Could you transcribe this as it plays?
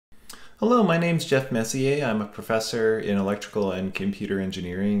Hello, my name's Jeff Messier. I'm a professor in electrical and computer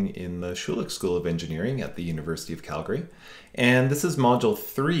engineering in the Schulich School of Engineering at the University of Calgary. And this is Module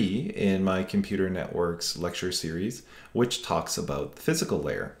 3 in my Computer Networks lecture series, which talks about the physical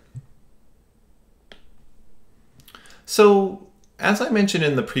layer. So, as I mentioned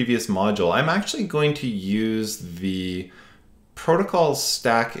in the previous module, I'm actually going to use the protocol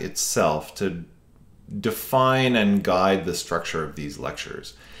stack itself to define and guide the structure of these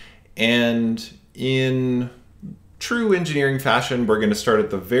lectures. And in true engineering fashion, we're going to start at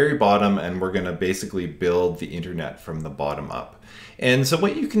the very bottom and we're going to basically build the internet from the bottom up. And so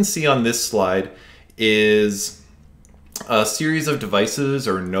what you can see on this slide is a series of devices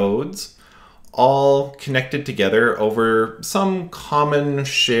or nodes all connected together over some common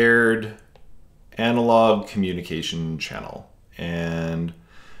shared analog communication channel. And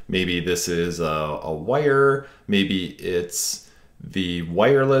maybe this is a wire, maybe it's the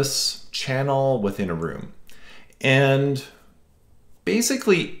wireless channel within a room. And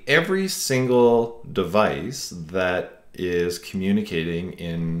basically every single device that is communicating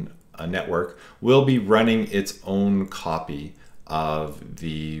in a network will be running its own copy of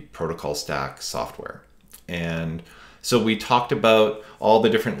the protocol stack software. And so we talked about all the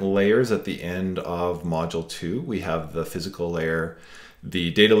different layers at the end of Module 2. We have the physical layer,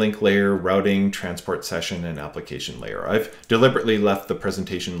 the data link layer, routing, transport session, and application layer. I've deliberately left the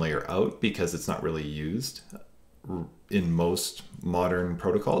presentation layer out because it's not really used in most modern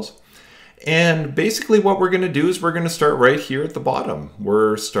protocols. And basically what we're going to do is we're going to start right here at the bottom.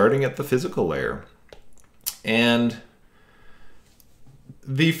 We're starting at the physical layer. And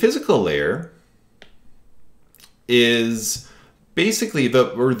the physical layer is basically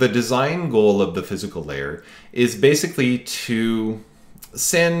the design goal of the physical layer is basically to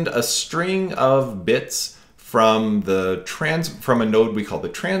send a string of bits from from a node we call the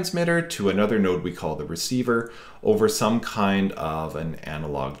transmitter to another node we call the receiver over some kind of an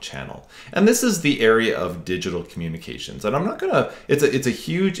analog channel. And this is the area of digital communications. And I'm not gonna, it's a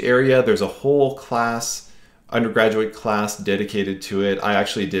huge area. There's a whole class, undergraduate class dedicated to it. I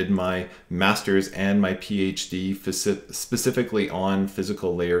actually did my master's and my PhD specifically on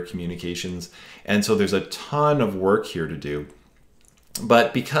physical layer communications. And so there's a ton of work here to do.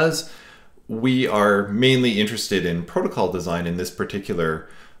 But because we are mainly interested in protocol design in this particular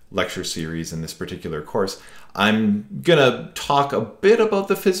lecture series, in this particular course, I'm gonna talk a bit about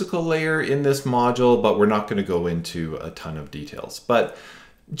the physical layer in this module, but we're not gonna go into a ton of details. But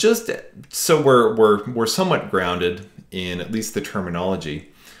just so we're somewhat grounded in at least the terminology,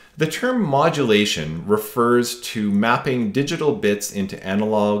 the term modulation refers to mapping digital bits into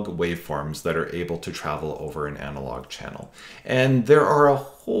analog waveforms that are able to travel over an analog channel. And there are a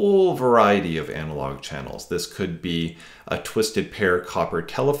whole variety of analog channels. This could be a twisted pair copper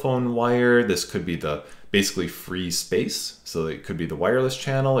telephone wire. This could be the basically free space. So it could be the wireless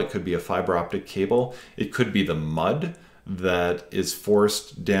channel. It could be a fiber optic cable. It could be the mud that is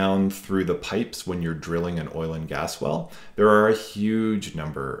forced down through the pipes when you're drilling an oil and gas well. There are a huge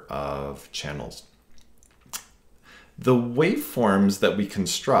number of channels. The waveforms that we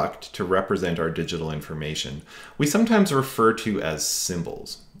construct to represent our digital information, we sometimes refer to as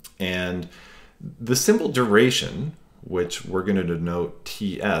symbols. And the symbol duration, which we're going to denote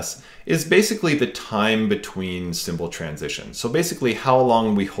TS, is basically the time between symbol transitions. So basically how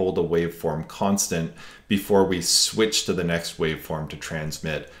long we hold a waveform constant before we switch to the next waveform to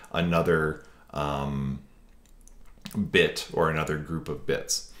transmit another bit or another group of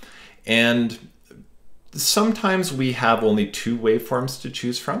bits. And sometimes we have only two waveforms to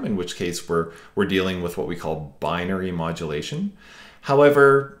choose from, in which case we're dealing with what we call binary modulation.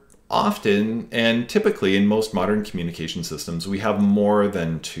 However, often, and typically in most modern communication systems, we have more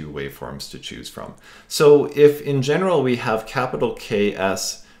than two waveforms to choose from. So if in general we have capital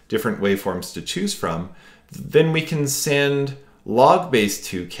KS different waveforms to choose from, then we can send log base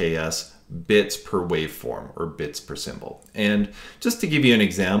 2 KS bits per waveform or bits per symbol. And just to give you an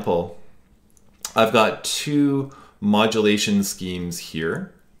example, I've got two modulation schemes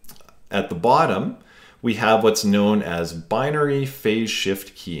here. At the bottom, we have what's known as binary phase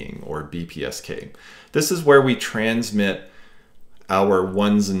shift keying, or BPSK. This is where we transmit our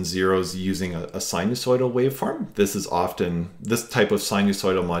ones and zeros using a sinusoidal waveform. This type of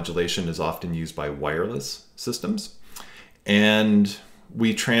sinusoidal modulation is often used by wireless systems. And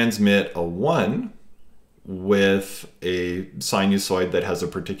we transmit a 1 with a sinusoid that has a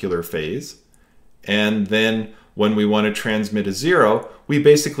particular phase. And then when we want to transmit a 0, we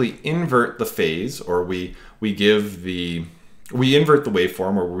basically invert the phase, or we invert the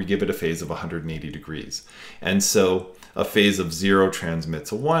waveform, or we give it a phase of 180 degrees. And so a phase of 0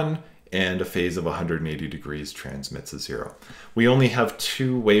 transmits a 1, and a phase of 180 degrees transmits a 0. We only have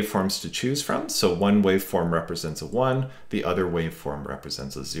two waveforms to choose from, so one waveform represents a 1, the other waveform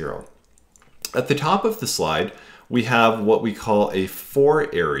represents a 0. At the top of the slide, we have what we call a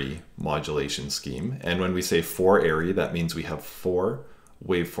 4-ary modulation scheme, and when we say 4-ary, that means we have 4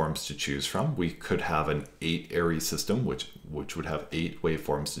 waveforms to choose from. We could have an 8-ary system, which would have 8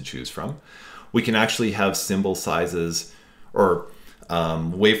 waveforms to choose from. We can actually have symbol sizes or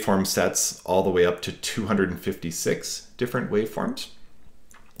waveform sets all the way up to 256 different waveforms.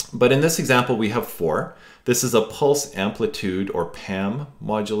 But in this example, we have 4. This is a pulse amplitude or PAM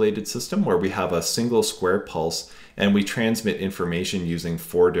modulated system where we have a single square pulse and we transmit information using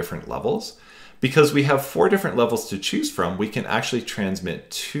 4 different levels. Because we have 4 different levels to choose from, we can actually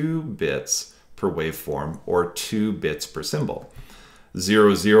transmit 2 bits per waveform or 2 bits per symbol.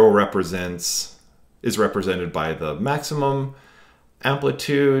 0, 0 is represented by the maximum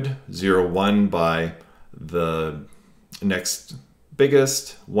amplitude, 0, 1 by the next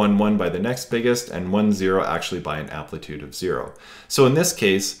biggest, 1, 1 by the next biggest, and 1, 0 actually by an amplitude of 0. So in this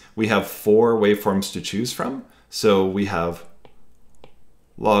case, we have 4 waveforms to choose from. So we have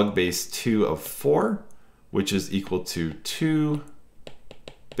log base 2 of 4, which is equal to 2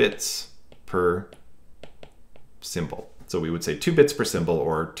 bits per symbol. So we would say 2 bits per symbol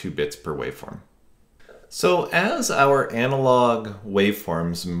or 2 bits per waveform. So as our analog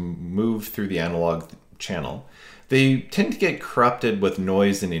waveforms move through the analog channel, they tend to get corrupted with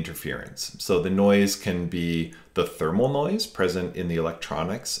noise and interference. So the noise can be the thermal noise present in the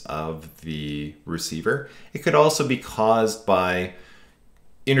electronics of the receiver. It could also be caused by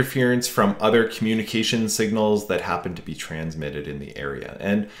interference from other communication signals that happen to be transmitted in the area.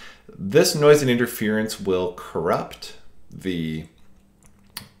 And this noise and interference will corrupt the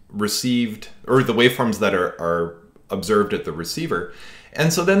received, or the waveforms that are observed at the receiver.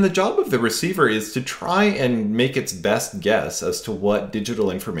 And so then the job of the receiver is to try and make its best guess as to what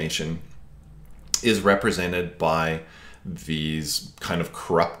digital information is represented by these kind of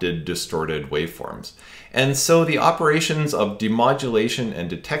corrupted, distorted waveforms. And so the operations of demodulation and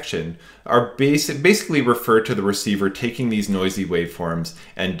detection are basically refer to the receiver taking these noisy waveforms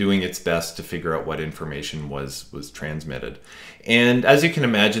and doing its best to figure out what information was transmitted. And as you can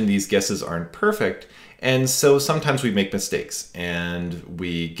imagine, these guesses aren't perfect. And so sometimes we make mistakes and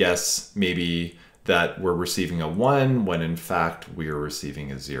we guess maybe that we're receiving a 1 when in fact we are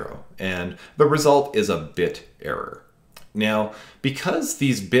receiving a 0. And the result is a bit error. Now, because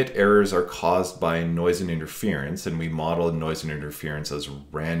these bit errors are caused by noise and interference, and we model noise and interference as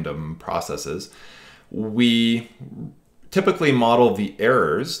random processes, we typically model the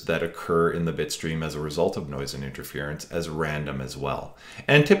errors that occur in the bit stream as a result of noise and interference as random as well.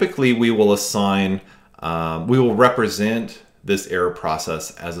 And typically we will assign, we will represent this error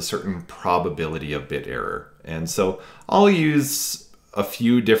process as a certain probability of bit error. And so I'll use a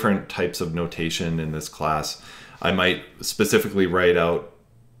few different types of notation in this class. I might specifically write out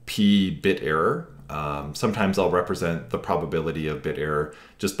p bit error. Sometimes I'll represent the probability of bit error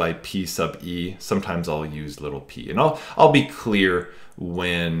just by p sub e. Sometimes I'll use little p. And I'll be clear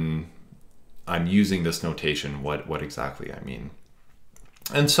when I'm using this notation what exactly I mean.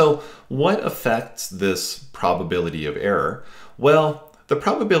 And so what affects this probability of error? Well, the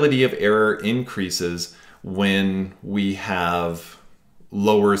probability of error increases when we have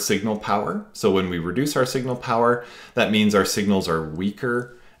lower signal power. So when we reduce our signal power, that means our signals are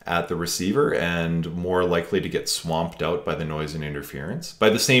weaker at the receiver and more likely to get swamped out by the noise and interference. By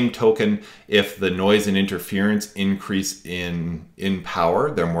the same token, if the noise and interference increase in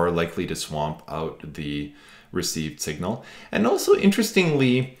power, they're more likely to swamp out the received signal. And also,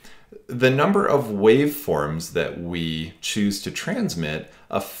 interestingly, the number of waveforms that we choose to transmit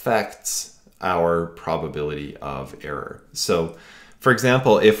affects our probability of error. So for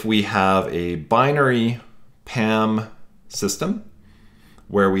example, if we have a binary PAM system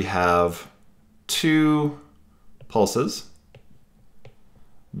where we have 2 pulses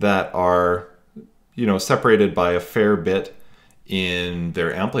that are, separated by a fair bit in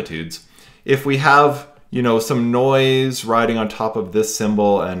their amplitudes, if we have, some noise riding on top of this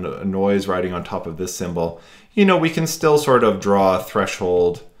symbol and a noise riding on top of this symbol, we can still sort of draw a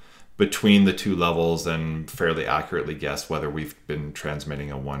threshold between the 2 levels and fairly accurately guess whether we've been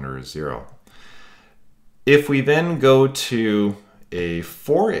transmitting a 1 or a 0. If we then go to a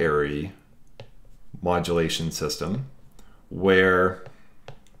 4-ary modulation system where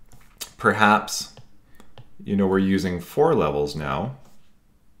perhaps, we're using 4 levels now,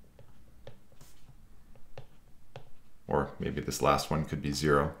 or maybe this last one could be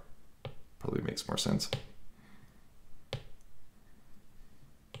 0, probably makes more sense.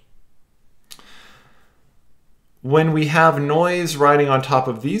 When we have noise riding on top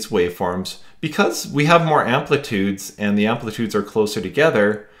of these waveforms, because we have more amplitudes and the amplitudes are closer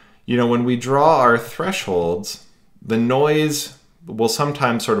together, when we draw our thresholds, the noise will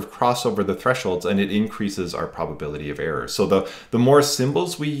sometimes sort of cross over the thresholds and it increases our probability of error. So the more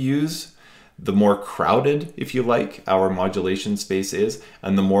symbols we use, the more crowded, if you like, our modulation space is,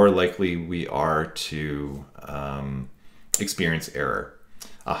 and the more likely we are to experience error.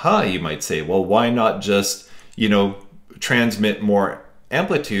 Aha, you might say, well, why not just, transmit more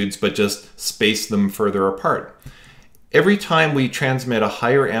amplitudes, but just space them further apart? Every time we transmit a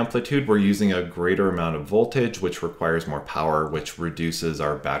higher amplitude, we're using a greater amount of voltage, which requires more power, which reduces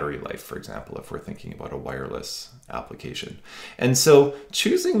our battery life, for example, if we're thinking about a wireless application. And so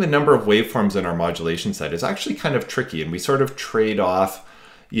choosing the number of waveforms in our modulation set is actually kind of tricky, and we sort of trade off,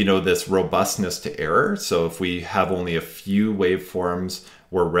 this robustness to error. So if we have only a few waveforms,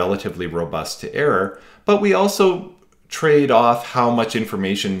 we're relatively robust to error, but we also trade off how much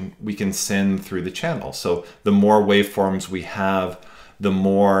information we can send through the channel. So the more waveforms we have, the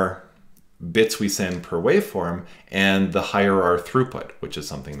more bits we send per waveform, and the higher our throughput, which is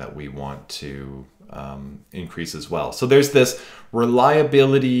something that we want to increase as well. So there's this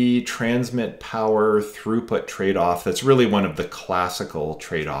reliability, transmit power, throughput trade-off that's really one of the classical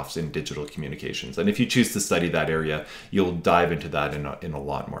trade-offs in digital communications. And if you choose to study that area, you'll dive into that in a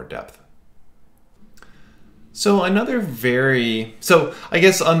lot more depth. So I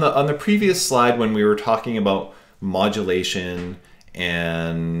guess on the previous slide, when we were talking about modulation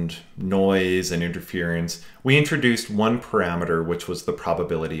and noise and interference, we introduced one parameter, which was the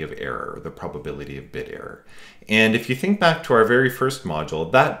probability of error, the probability of bit error. And if you think back to our very first module,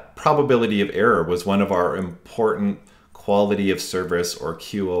 that probability of error was one of our important quality of service, or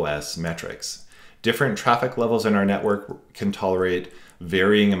QoS, metrics. Different traffic levels in our network can tolerate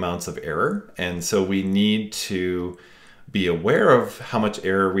varying amounts of error, and so we need to be aware of how much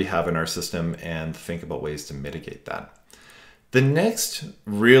error we have in our system and think about ways to mitigate that. The next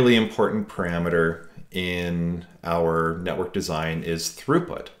really important parameter in our network design is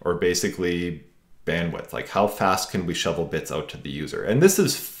throughput, or basically bandwidth, like how fast can we shovel bits out to the user. And this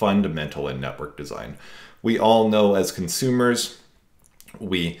is fundamental in network design. We all know as consumers,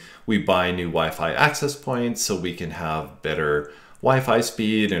 we buy new Wi-Fi access points so we can have better Wi-Fi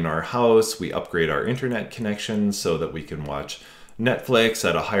speed in our house. We upgrade our internet connection so that we can watch Netflix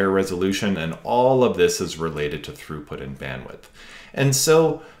at a higher resolution, and all of this is related to throughput and bandwidth. And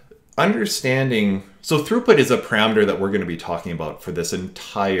so throughput is a parameter that we're going to be talking about for this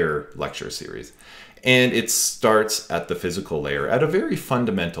entire lecture series. And it starts at the physical layer at a very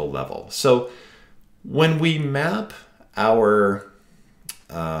fundamental level. So when we map our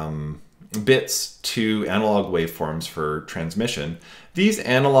bits to analog waveforms for transmission, these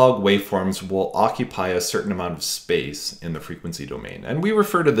analog waveforms will occupy a certain amount of space in the frequency domain. And we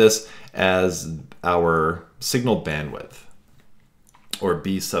refer to this as our signal bandwidth, or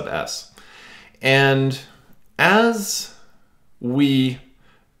B sub S. And as we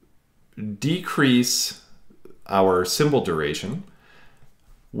decrease our symbol duration,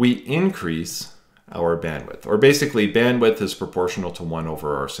 we increase our bandwidth, or basically bandwidth is proportional to 1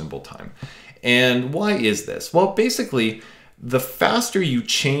 over our symbol time. And why is this? Well, basically, the faster you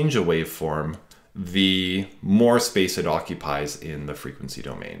change a waveform, the more space it occupies in the frequency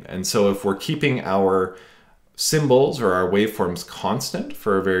domain. And so if we're keeping our symbols or our waveforms constant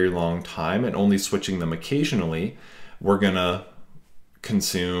for a very long time and only switching them occasionally, we're gonna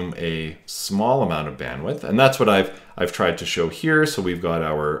consume a small amount of bandwidth. And that's what I've tried to show here. So we've got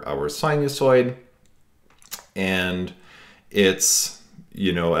our sinusoid, and it's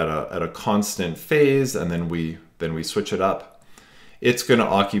at a constant phase, and then we switch it up. It's going to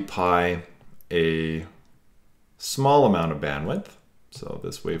occupy a small amount of bandwidth. So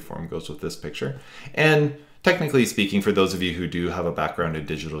this waveform goes with this picture. And technically speaking, for those of you who do have a background in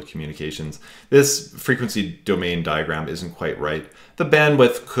digital communications, this frequency domain diagram isn't quite right. The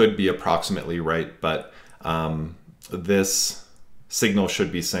bandwidth could be approximately right, but this signal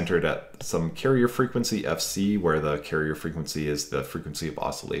should be centered at some carrier frequency, FC, where the carrier frequency is the frequency of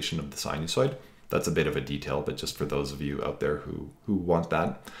oscillation of the sinusoid. That's a bit of a detail, but just for those of you out there who want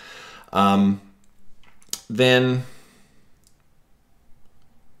that. Then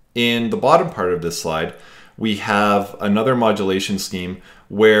in the bottom part of this slide, we have another modulation scheme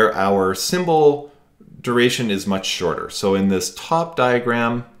where our symbol duration is much shorter. So in this top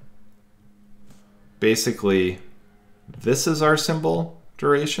diagram, basically, this is our symbol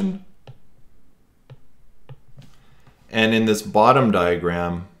duration. And in this bottom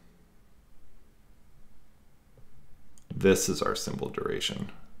diagram, this is our symbol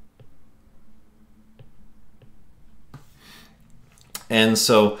duration. And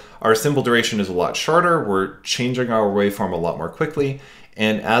so our symbol duration is a lot shorter, we're changing our waveform a lot more quickly,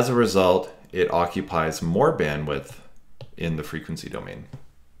 and as a result, it occupies more bandwidth in the frequency domain.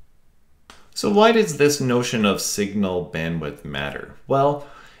 So why does this notion of signal bandwidth matter? Well,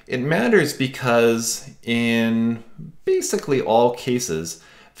 it matters because in basically all cases,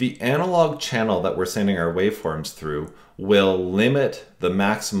 the analog channel that we're sending our waveforms through will limit the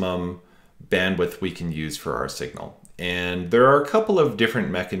maximum bandwidth we can use for our signal. And there are a couple of different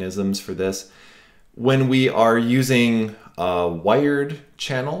mechanisms for this. When we are using a wired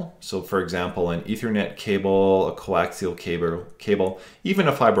channel, so for example, an Ethernet cable, a coaxial cable, even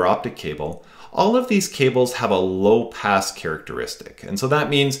a fiber optic cable, all of these cables have a low pass characteristic. And so that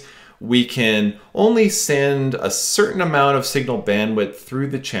means we can only send a certain amount of signal bandwidth through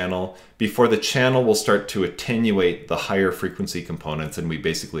the channel before the channel will start to attenuate the higher frequency components and we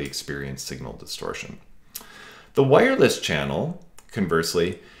basically experience signal distortion. The wireless channel,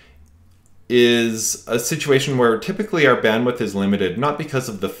 conversely, is a situation where typically our bandwidth is limited not because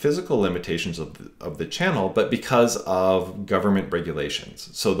of the physical limitations of the channel, but because of government regulations.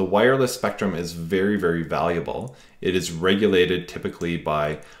 So the wireless spectrum is very, very valuable. It is regulated typically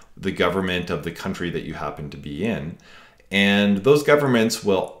by the government of the country that you happen to be in. And those governments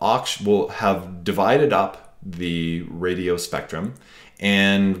will have divided up the radio spectrum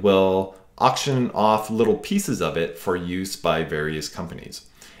and will auction off little pieces of it for use by various companies.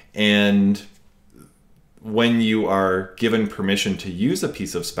 And when you are given permission to use a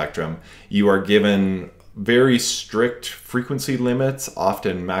piece of spectrum, you are given very strict frequency limits,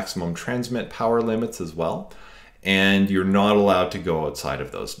 often maximum transmit power limits as well. And you're not allowed to go outside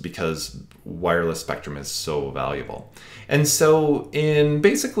of those because wireless spectrum is so valuable. And so in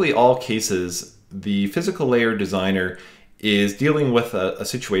basically all cases, the physical layer designer is dealing with a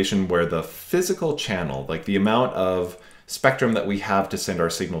situation where the physical channel, like the amount of spectrum that we have to send our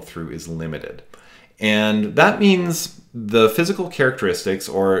signal through, is limited. And that means the physical characteristics,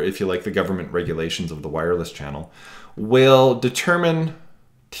 or if you like, the government regulations of the wireless channel, will determine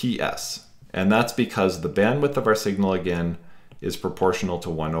TS. And that's because the bandwidth of our signal, again, is proportional to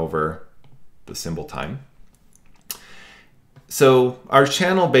 1 over the symbol time. So our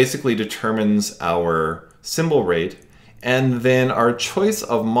channel basically determines our symbol rate, and then our choice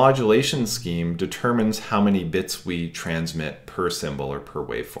of modulation scheme determines how many bits we transmit per symbol or per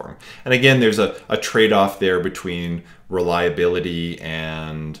waveform. And again, there's a trade-off there between reliability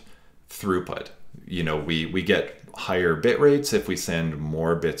and throughput. You know, we get higher bit rates if we send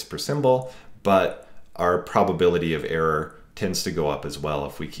more bits per symbol, but our probability of error tends to go up as well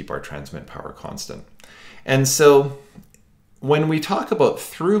if we keep our transmit power constant. And so when we talk about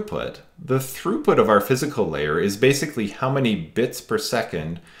throughput, the throughput of our physical layer is basically how many bits per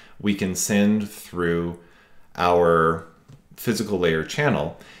second we can send through our physical layer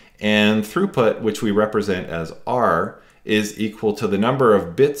channel. And throughput, which we represent as R, is equal to the number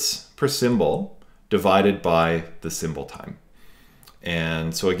of bits per symbol divided by the symbol time.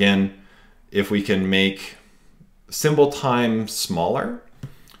 And so again, if we can make symbol time smaller,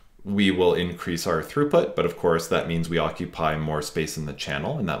 we will increase our throughput, but of course that means we occupy more space in the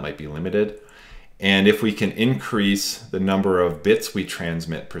channel, and that might be limited. And if we can increase the number of bits we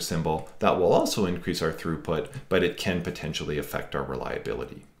transmit per symbol, that will also increase our throughput, but it can potentially affect our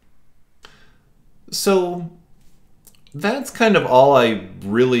reliability. So that's kind of all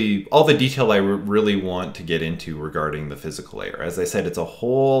the detail I really want to get into regarding the physical layer. As I said, it's a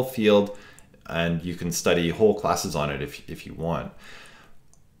whole field, and you can study whole classes on it if you want.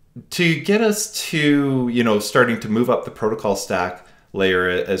 To get us to, starting to move up the protocol stack layer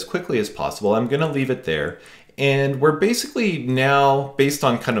as quickly as possible, I'm going to leave it there. And we're basically now, based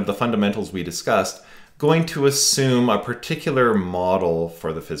on kind of the fundamentals we discussed, going to assume a particular model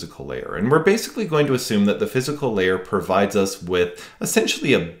for the physical layer. And we're basically going to assume that the physical layer provides us with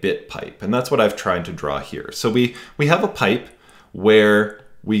essentially a bit pipe. And that's what I've tried to draw here. So we have a pipe where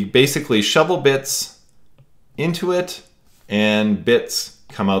we basically shovel bits into it and bits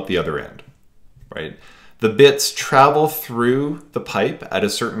come out the other end, right? The bits travel through the pipe at a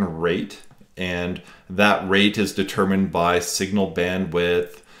certain rate, and that rate is determined by signal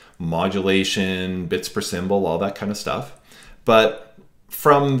bandwidth, modulation, bits per symbol, all that kind of stuff. But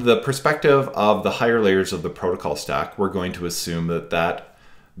from the perspective of the higher layers of the protocol stack, we're going to assume that that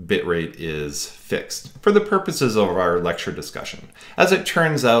bit rate is fixed for the purposes of our lecture discussion. As it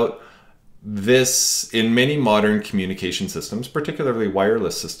turns out, in many modern communication systems, particularly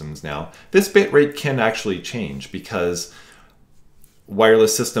wireless systems now, this bit rate can actually change because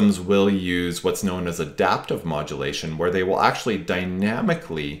wireless systems will use what's known as adaptive modulation, where they will actually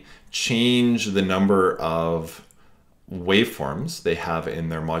dynamically change the number of waveforms they have in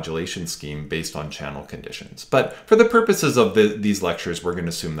their modulation scheme based on channel conditions. But for the purposes of these lectures, we're going to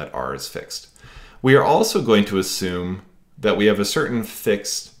assume that R is fixed. We are also going to assume that we have a certain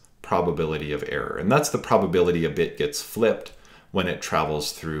fixed probability of error, and that's the probability a bit gets flipped when it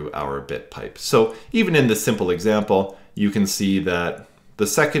travels through our bit pipe. So even in this simple example, you can see that the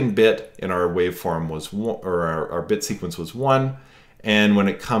second bit in our waveform was one, or our bit sequence was 1, and when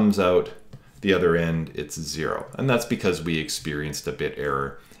it comes out the other end, it's 0. And that's because we experienced a bit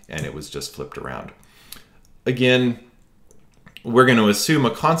error and it was just flipped around. Again, we're going to assume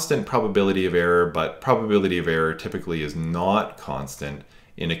a constant probability of error, but probability of error typically is not constant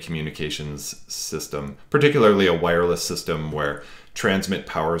in a communications system, particularly a wireless system where transmit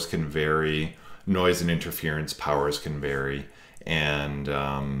powers can vary, noise and interference powers can vary, and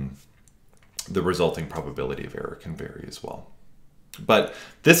the resulting probability of error can vary as well. But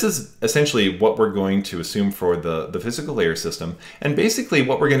this is essentially what we're going to assume for the physical layer system. And basically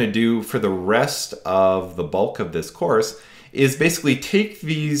what we're going to do for the rest of the bulk of this course is basically take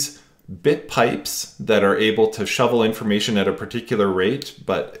these bit pipes that are able to shovel information at a particular rate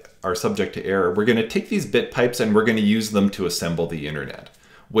but are subject to error. We're going to take these bit pipes and we're going to use them to assemble the internet,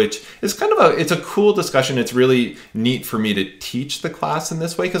 which is kind of it's a cool discussion. It's really neat for me to teach the class in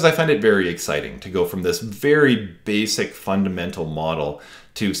this way because I find it very exciting to go from this very basic fundamental model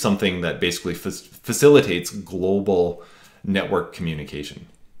to something that basically facilitates global network communication.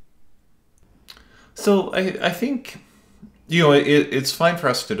 So I think, you know, it's fine for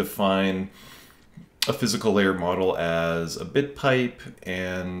us to define a physical layer model as a bit pipe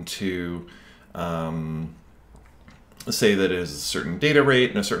and to say that it is a certain data rate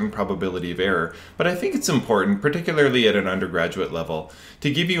and a certain probability of error. But I think it's important, particularly at an undergraduate level,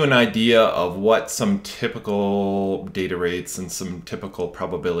 to give you an idea of what some typical data rates and some typical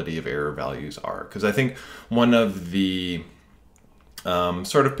probability of error values are. Because I think one of the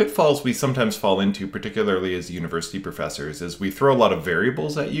sort of pitfalls we sometimes fall into, particularly as university professors, is we throw a lot of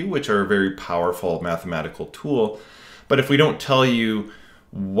variables at you, which are a very powerful mathematical tool. But if we don't tell you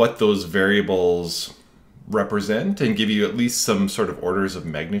what those variables represent and give you at least some sort of orders of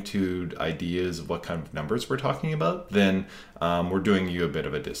magnitude ideas of what kind of numbers we're talking about, then we're doing you a bit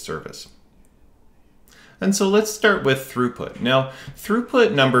of a disservice. And so let's start with throughput. Now,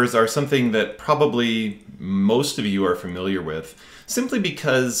 throughput numbers are something that probably most of you are familiar with, simply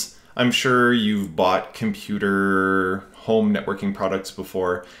because I'm sure you've bought computer home networking products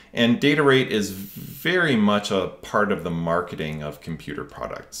before, and data rate is very much a part of the marketing of computer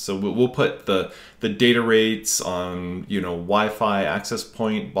products. So we'll put the data rates on, you know, Wi-Fi access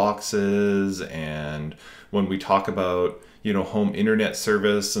point boxes, and when we talk about, you know, home internet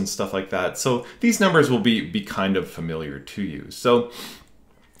service and stuff like that. So these numbers will be kind of familiar to you. So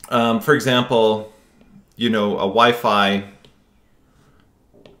for example, you know, a Wi-Fi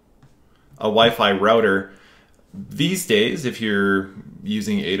router these days, if you're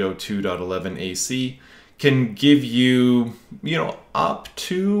using 802.11ac, can give you, you know, up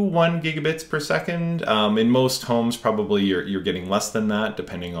to 1 gigabits per second. In most homes, probably you're getting less than that,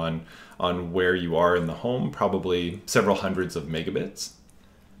 depending on where you are in the home, probably several hundreds of megabits.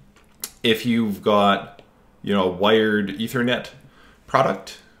 If you've got, you know, a wired Ethernet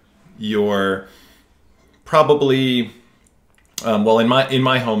product, you're probably well, in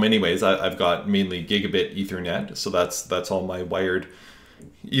my home anyways, I've got mainly gigabit Ethernet, so that's all my wired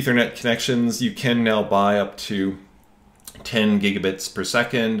Ethernet connections. You can now buy up to 10 gigabits per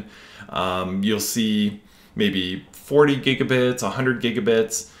second. You'll see maybe 40 gigabits, 100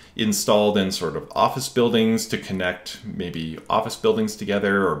 gigabits installed in sort of office buildings to connect maybe office buildings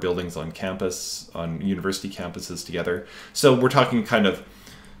together or buildings on campus, on university campuses together. So we're talking kind of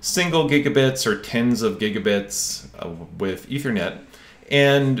single gigabits or tens of gigabits with Ethernet.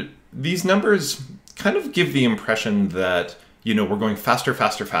 And these numbers kind of give the impression that, you know, we're going faster,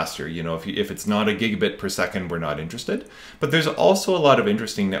 faster, faster. You know, if it's not a gigabit per second, we're not interested. But there's also a lot of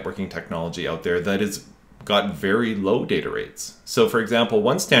interesting networking technology out there that has got very low data rates. So for example,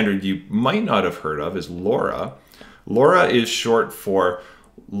 one standard you might not have heard of is LoRa. LoRa is short for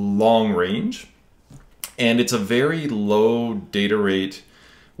long range, and it's a very low data rate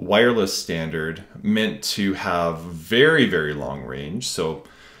wireless standard meant to have very, very long range. So,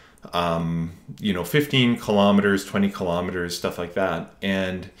 you know, 15 kilometers, 20 kilometers, stuff like that.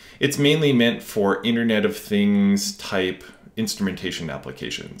 And it's mainly meant for Internet of Things type instrumentation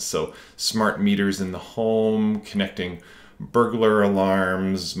applications. So smart meters in the home, connecting burglar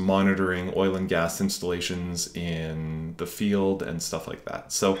alarms, monitoring oil and gas installations in the field and stuff like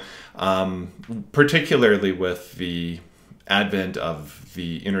that. So particularly with the advent of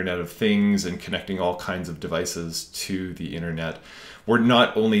the Internet of Things and connecting all kinds of devices to the internet, we're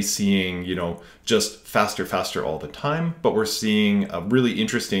not only seeing, just faster all the time, but we're seeing a really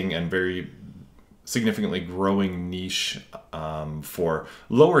interesting and very significantly growing niche for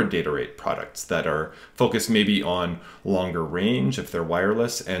lower data rate products that are focused maybe on longer range if they're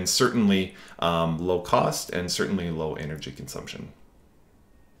wireless, and certainly low cost and certainly low energy consumption.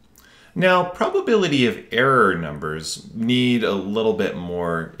 Now, probability of error numbers need a little bit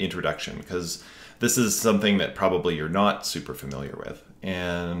more introduction because this is something that probably you're not super familiar with.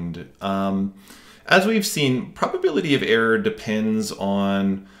 And as we've seen, probability of error depends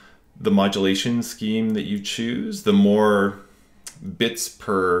on the modulation scheme that you choose. The more bits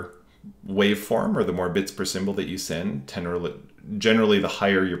per waveform or the more bits per symbol that you send, generally the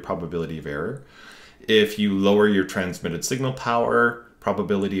higher your probability of error. If you lower your transmitted signal power,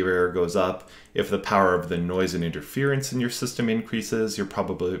 probability of error goes up. If the power of the noise and interference in your system increases, your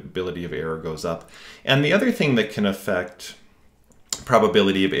probability of error goes up. And the other thing that can affect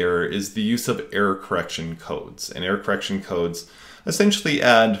probability of error is the use of error correction codes. And error correction codes essentially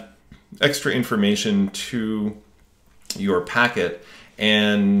add extra information to your packet,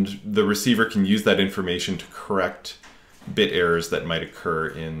 and the receiver can use that information to correct bit errors that might occur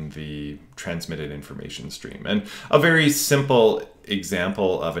in the transmitted information stream. And a very simple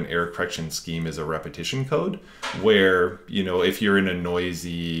example of an error correction scheme is a repetition code, where, if you're in a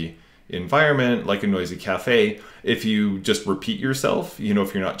noisy environment, like a noisy cafe, if you just repeat yourself,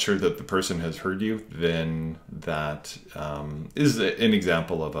 if you're not sure that the person has heard you, then that is an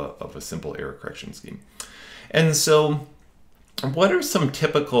example of a simple error correction scheme. And so what are some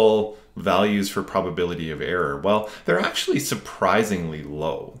typical values for probability of error? Well, they're actually surprisingly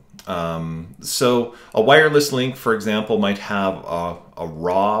low. So a wireless link, for example, might have a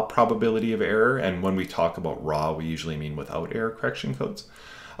raw probability of error. And when we talk about raw, we usually mean without error correction codes.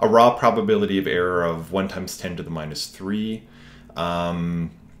 A raw probability of error of 1 × 10⁻³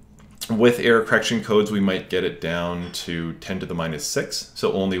 With error correction codes, we might get it down to 10⁻⁶,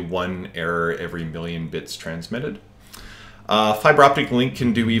 so only one error every million bits transmitted. Fiber optic link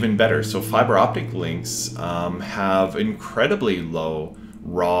can do even better. So fiber optic links have incredibly low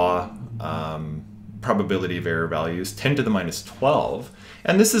raw probability of error values, 10⁻12.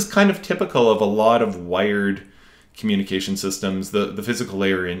 And this is kind of typical of a lot of wired communication systems. The physical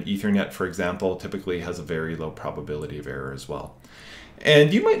layer in Ethernet, for example, typically has a very low probability of error as well.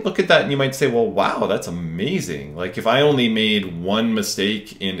 And you might look at that and you might say, well, wow, that's amazing. Like if I only made one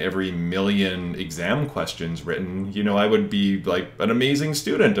mistake in every million exam questions written, I would be like an amazing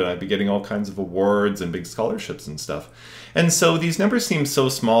student and I'd be getting all kinds of awards and big scholarships and stuff. And so these numbers seem so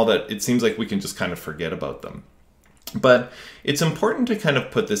small that it seems like we can just kind of forget about them. But it's important to kind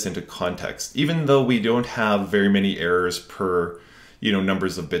of put this into context. Even though we don't have very many errors per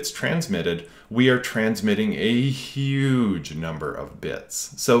numbers of bits transmitted, we are transmitting a huge number of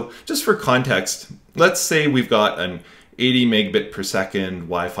bits. So just for context, let's say we've got an 80 megabit per second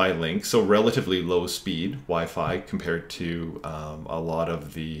Wi-Fi link, so relatively low speed Wi-Fi compared to a lot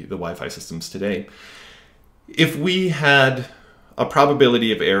of the Wi-Fi systems today. If we had a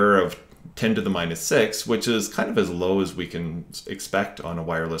probability of error of 10⁻⁶, which is kind of as low as we can expect on a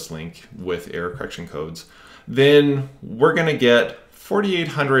wireless link with error correction codes, then we're going to get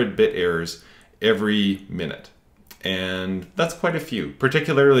 4,800 bit errors every minute. And that's quite a few,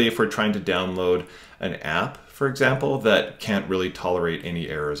 particularly if we're trying to download an app, for example, that can't really tolerate any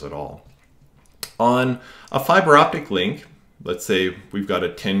errors at all. On a fiber optic link, let's say we've got a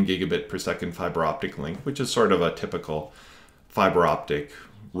 10 gigabit per second fiber optic link, which is sort of a typical fiber optic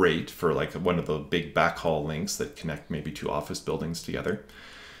rate for like one of the big backhaul links that connect maybe two office buildings together.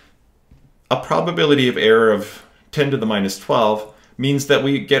 A probability of error of 10⁻12 means that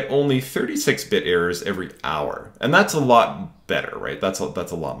we get only 36-bit errors every hour. And that's a lot better, right? That's a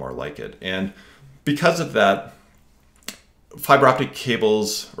lot more like it. And because of that, fiber optic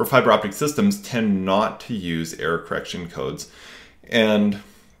cables or fiber optic systems tend not to use error correction codes. And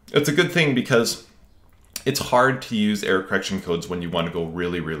it's a good thing because it's hard to use error correction codes when you want to go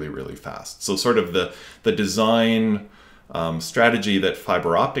really, really, really fast. So sort of the design strategy that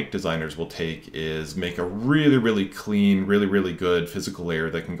fiber optic designers will take is make a really, really clean, really, really good physical layer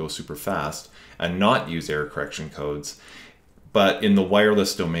that can go super fast and not use error correction codes. But in the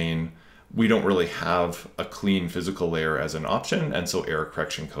wireless domain, we don't really have a clean physical layer as an option, and so error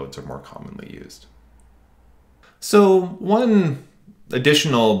correction codes are more commonly used. So one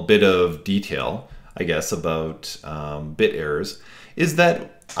additional bit of detail, I guess, about bit errors is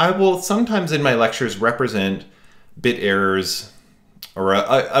that I will sometimes in my lectures represent bit errors, or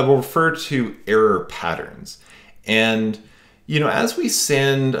I will refer to error patterns. And as we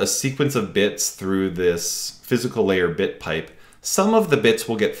send a sequence of bits through this physical layer bit pipe, some of the bits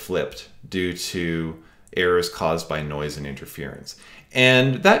will get flipped due to errors caused by noise and interference.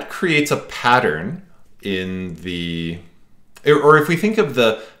 And that creates a pattern in the, or if we think of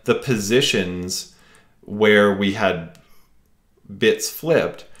the positions where we had bits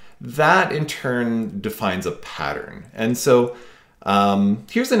flipped, that in turn defines a pattern. And so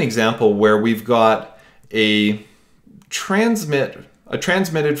here's an example where we've got a transmitted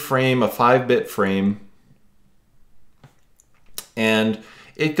frame, a 5-bit frame, and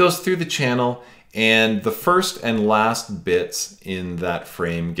it goes through the channel, and the first and last bits in that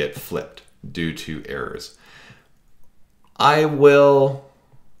frame get flipped due to errors. I will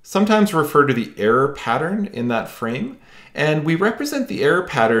sometimes refer to the error pattern in that frame, and we represent the error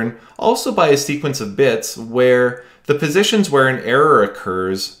pattern also by a sequence of bits where the positions where an error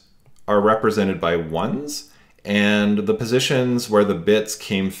occurs are represented by 1s, and the positions where the bits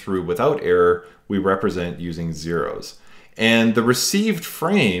came through without error we represent using 0s. And the received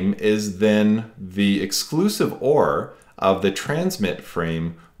frame is then the exclusive OR of the transmit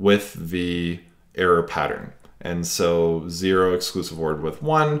frame with the error pattern. And so 0 exclusive ORed with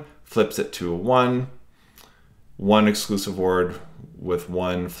 1 flips it to a 1, 1 exclusive ORed with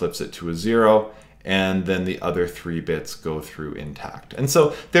 1 flips it to a 0, and then the other 3 bits go through intact. And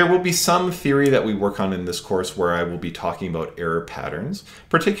so there will be some theory that we work on in this course where I will be talking about error patterns,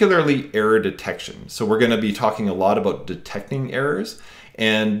 particularly error detection. So we're going to be talking a lot about detecting errors,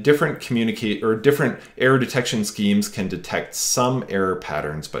 and different error detection schemes can detect some error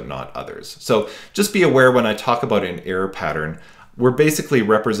patterns but not others. So just be aware when I talk about an error pattern, we're basically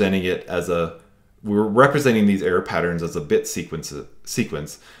representing it as we're representing these error patterns as a bit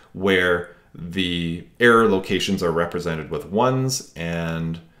sequence where the error locations are represented with 1s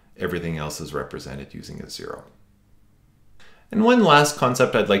and everything else is represented using a 0. And one last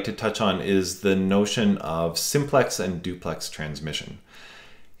concept I'd like to touch on is the notion of simplex and duplex transmission.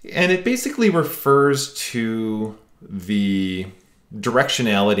 And it basically refers to the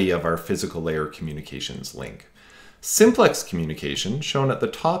directionality of our physical layer communications link. Simplex communication, shown at the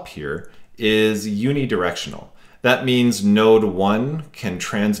top here, is unidirectional. That means node 1 can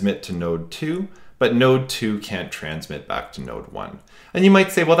transmit to node 2, but node 2 can't transmit back to node 1. And you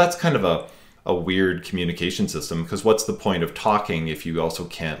might say, well, that's kind of a weird communication system, because what's the point of talking if you also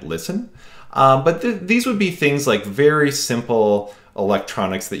can't listen? But these would be things like very simple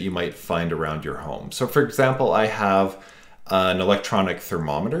electronics that you might find around your home. So for example, I have an electronic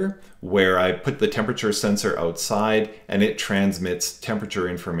thermometer where I put the temperature sensor outside and it transmits temperature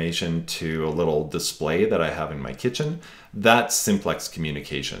information to a little display that I have in my kitchen. That's simplex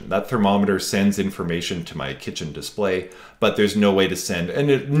communication. That thermometer sends information to my kitchen display, but there's no way to send,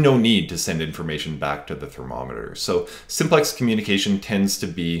 and no need to send information back to the thermometer. So simplex communication tends to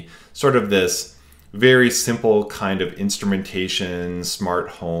be sort of this very simple kind of instrumentation, smart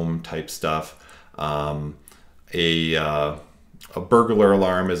home type stuff. A burglar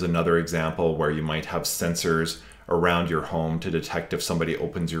alarm is another example where you might have sensors around your home to detect if somebody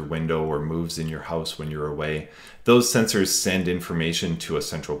opens your window or moves in your house when you're away. Those sensors send information to a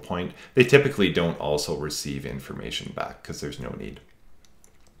central point. They typically don't also receive information back because there's no need.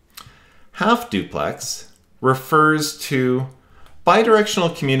 Half duplex refers to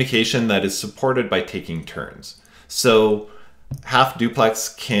bidirectional communication that is supported by taking turns. So half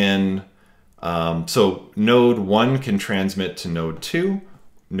duplex can so node 1 can transmit to node 2,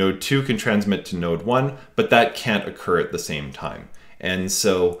 node 2 can transmit to node 1, but that can't occur at the same time. And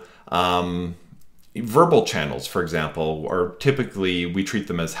so verbal channels, for example, are typically, we treat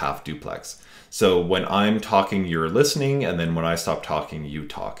them as half duplex. So when I'm talking, you're listening, and then when I stop talking, you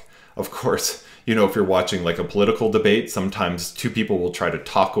talk. Of course, if you're watching like a political debate, sometimes two people will try to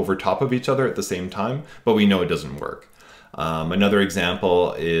talk over top of each other at the same time, but we know it doesn't work. Another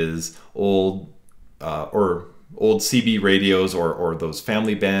example is old CB radios or those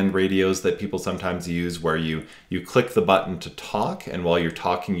family band radios that people sometimes use where you click the button to talk, and while you're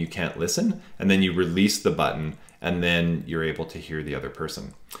talking you can't listen, and then you release the button and then you're able to hear the other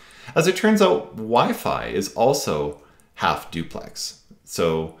person. As it turns out, Wi-Fi is also half duplex.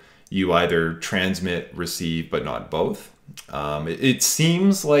 So you either transmit, receive, but not both. It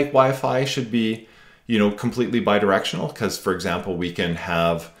seems like Wi-Fi should be completely bidirectional because, for example, we can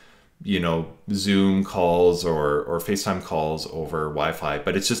have, Zoom calls or FaceTime calls over Wi-Fi,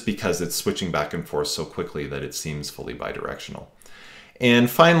 but it's just because it's switching back and forth so quickly that it seems fully bidirectional. And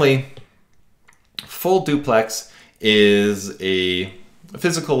finally, full duplex is a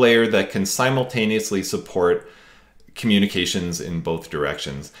physical layer that can simultaneously support communications in both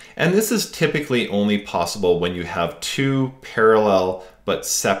directions. And this is typically only possible when you have two parallel but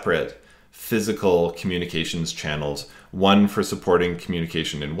separate physical communications channels, one for supporting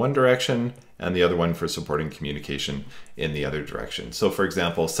communication in one direction and the other one for supporting communication in the other direction. So for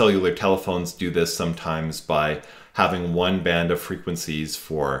example, cellular telephones do this sometimes by having one band of frequencies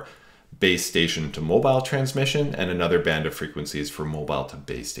for base station to mobile transmission and another band of frequencies for mobile to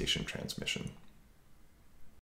base station transmission.